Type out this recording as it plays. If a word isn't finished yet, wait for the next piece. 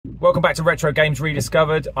Welcome back to Retro Games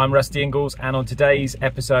Rediscovered. I'm Rusty Ingalls, and on today's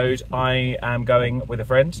episode I am going with a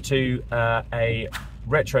friend to a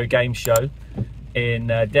retro game show in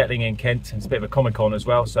Detling in Kent. It's a bit of a Comic-Con as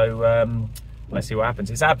well, so let's see what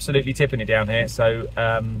happens. It's absolutely tipping it down here, so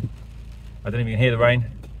I don't even hear the rain,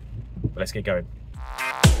 but let's get going.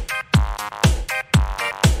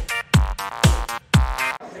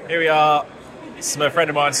 Here we are. This is my friend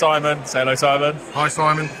of mine, Simon. Say hello, Simon. Hi,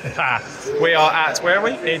 Simon. We are at, where are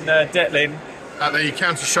we? In Detling. At the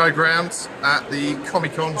county showgrounds at the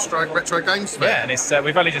Comic-Con stroke retro games fair. Yeah, and it's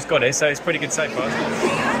we've only just got here, so it's pretty good so far.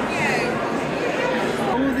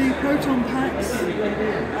 All the proton packs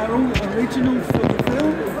are all original for the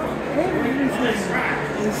film. Everything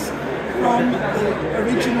is from the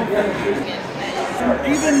original film. So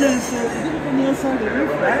even there's on the other side of the roof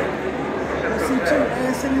rack, you'll see two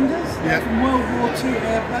air cylinders from World War II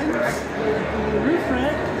airplanes. The roof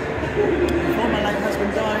rack, before my late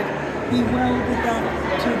husband died, he welded up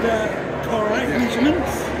to the correct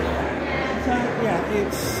measurements. So yeah,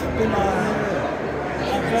 it's been a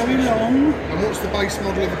very long. And what's the base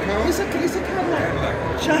model of the car? It's a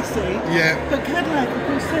Cadillac chassis. Yeah. But Cadillac, of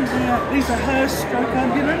course, sent these are Hearst stroke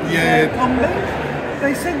ambulance. Yeah. Combi.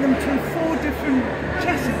 They sent them through 4 different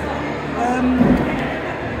chassis.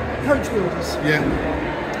 Coach builders. Yeah.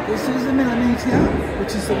 This is a Millimeter,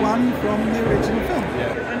 which is the one from the original film.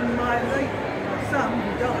 Yeah. And my late son,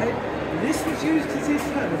 who died, this was used as his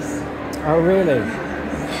hearse. Oh, really?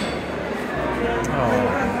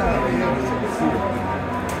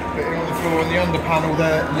 Fitting on the floor on the under panel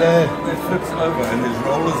there. Yeah, it flips over and there's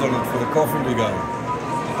rollers on it for the coffin to go.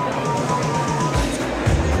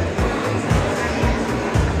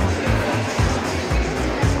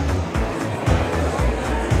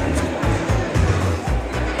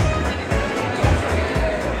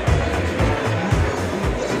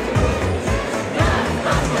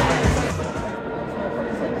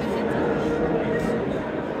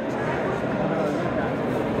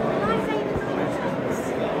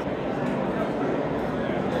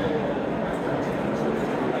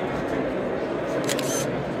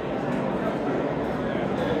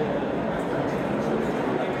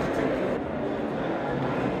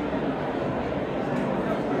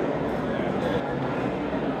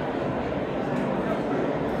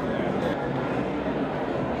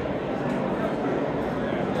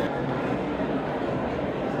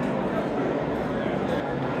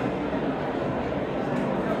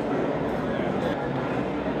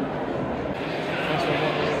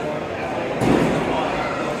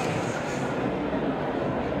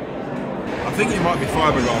 I think it might be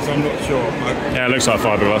fiberglass, I'm not sure. Yeah, it looks like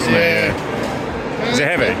fiberglass, doesn't it? Yeah. Is it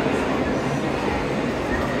heavy?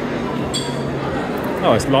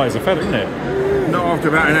 Oh, it's light as a feather, isn't it? Not after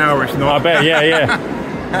about an hour, it's not. I bet, yeah.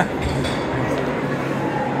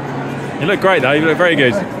 You look great though, you look very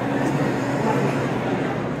good.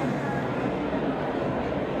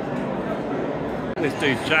 This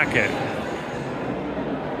dude's jacket.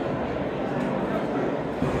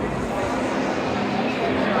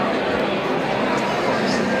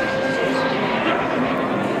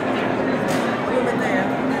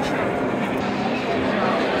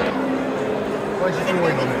 Where's the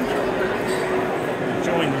join on it? The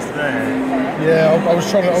join is there. Yeah, I was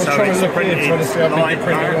trying to So look it's in, printed trying to see how big the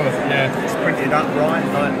printing was. Yeah, it's printed upright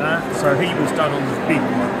like that. So he was done on the big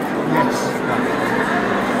one. Yes.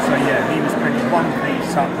 So yeah, he was printed one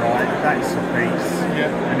piece upright. That's a piece. Yeah.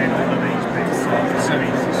 And then all of these bits like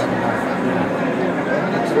pieces.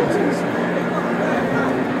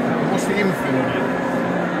 What's the infill on it?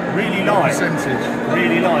 Really light. Percentage?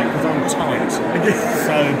 Really light because I'm tight.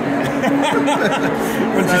 So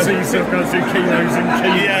Once you see yourself going through kilos and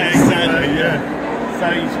kilos. yeah, exactly. Yeah. So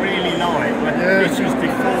he's really light. But Yeah. this was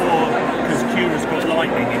before, because Cura's got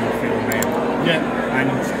lightning in the film now. Yeah. And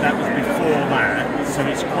that was before that, so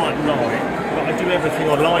it's quite light. But I do everything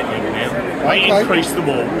on lightning now. I Okay. increase the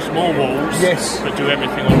walls, more walls, Yes. but do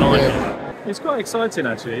everything on lightning. Yeah. It's quite exciting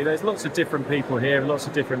actually. There's lots of different people here, lots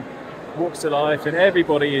of different walks of life, and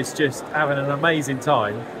everybody is just having an amazing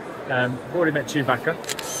time. I've already met Chewbacca.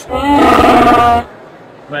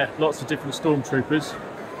 Met lots of different stormtroopers.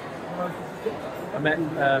 I met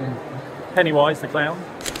Pennywise the clown.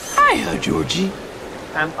 Hiya, Georgie.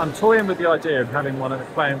 And I'm toying with the idea of having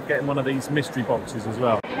getting one of these mystery boxes as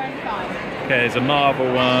well. Okay, there's a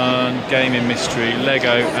Marvel one, gaming mystery, Lego,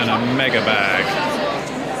 and a mega bag.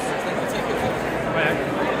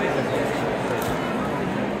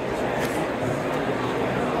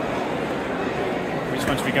 Which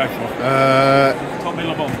one should we go for? Top,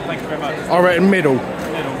 middle, or bottom? Thank you very much. I reckon middle.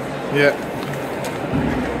 Middle. Yeah.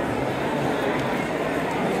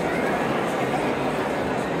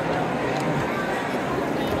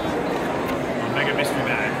 Mystery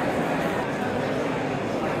Man.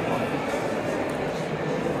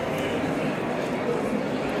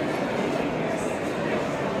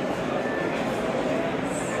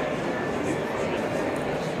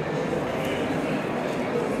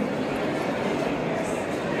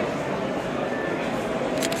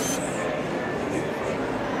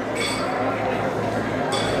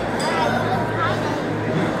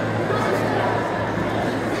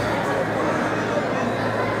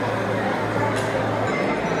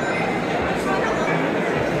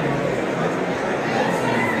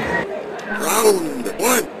 Round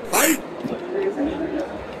one, fight!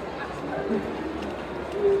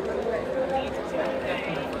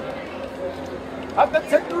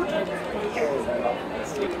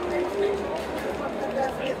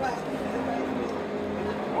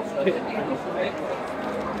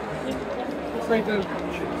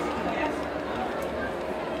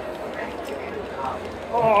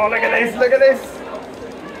 Oh, look at this, look at this!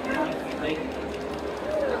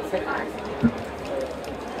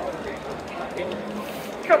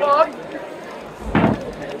 Come on!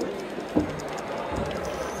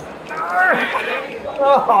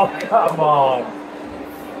 Oh, come on!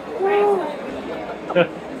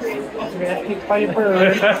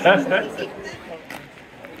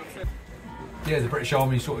 Yeah, the British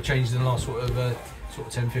Army sort of changed in the last sort of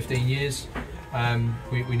 10-15 years.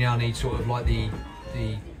 We now need sort of like the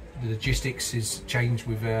logistics is changed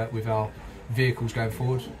with our vehicles going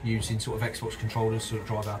forward, using sort of Xbox controllers to sort of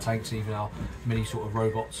drive our tanks and even our mini sort of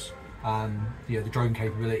robots. The drone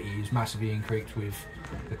capability is massively increased with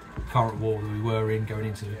the current war that we were in, going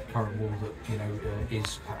into the current war that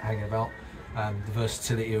is hanging about. The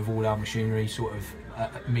versatility of all our machinery sort of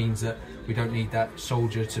means that we don't need that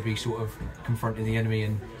soldier to be sort of confronting the enemy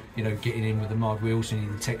and getting in with the mud. We also need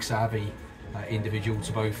a tech savvy individual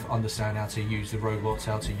to both understand how to use the robots,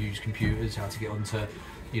 how to use computers, how to get onto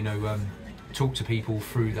talk to people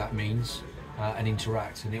through that means and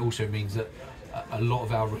interact. And it also means that a lot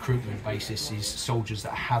of our recruitment basis is soldiers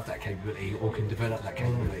that have that capability or can develop that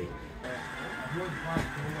capability.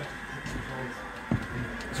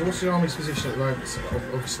 So what's the Army's position at the moment? So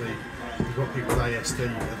obviously you've got people with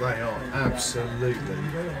ASD, but they are absolutely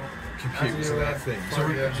computers are their thing. It's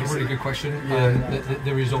a really good question.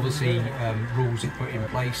 There is obviously rules put in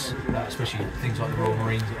place, especially things like the Royal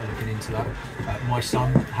Marines that are looking into that. My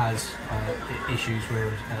son has issues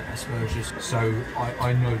with Asperger's, so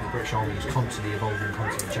I know the British Army is constantly evolving,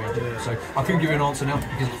 constantly changing. So I couldn't give you an answer now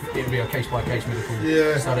because it would be a case-by-case medical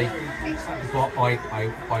study. But I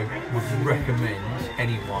would recommend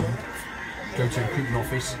anyone go to a recruitment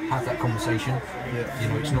office, have that conversation.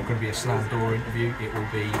 It's not going to be a slam door interview, it will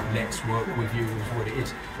be let's work with you is what it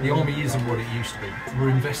is. The Army isn't what it used to be. We're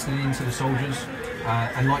investing into the soldiers,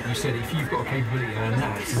 and like you said, if you've got a capability and a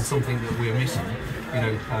knack and something that we're missing,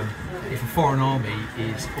 if a foreign army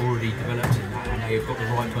is already developed in that and they have got the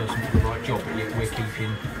right person for the right job, but yet we're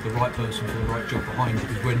keeping the right person for the right job behind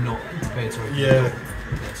because we're not prepared to open the door.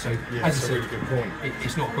 So, as I said, really good point.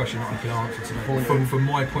 It's not a question that I can answer today. From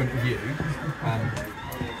my point of view,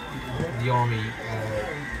 the Army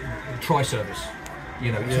tri-service.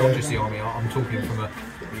 It's not just the Army. I'm talking from a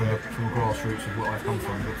grassroots of what I've come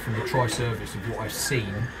from, but from the tri-service of what I've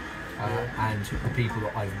seen and the people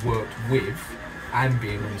that I've worked with, and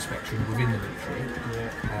being on the spectrum within the military.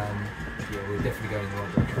 We're definitely going in the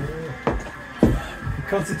right direction.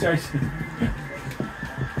 Concentration.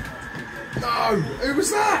 No! Who was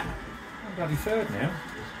that? I'm bloody third now.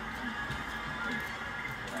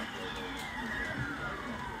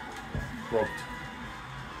 Robbed.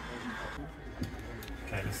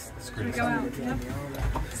 Okay, let's screw this up.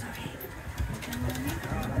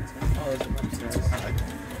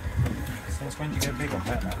 Since when do you go big on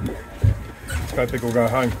PacMan? Let's go big or go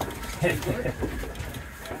home.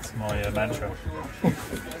 That's my mantra.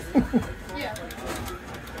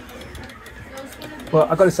 Well,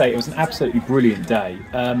 I've got to say, it was an absolutely brilliant day.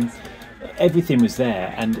 Everything was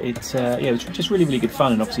there, and it was just really, really good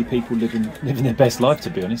fun, and obviously people living their best life, to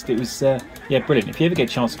be honest. It was, brilliant. If you ever get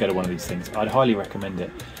a chance to go to one of these things, I'd highly recommend it.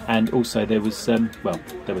 And also there was, there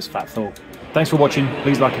was Fat Thor. Thanks for watching.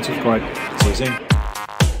 Please like and subscribe. See you soon.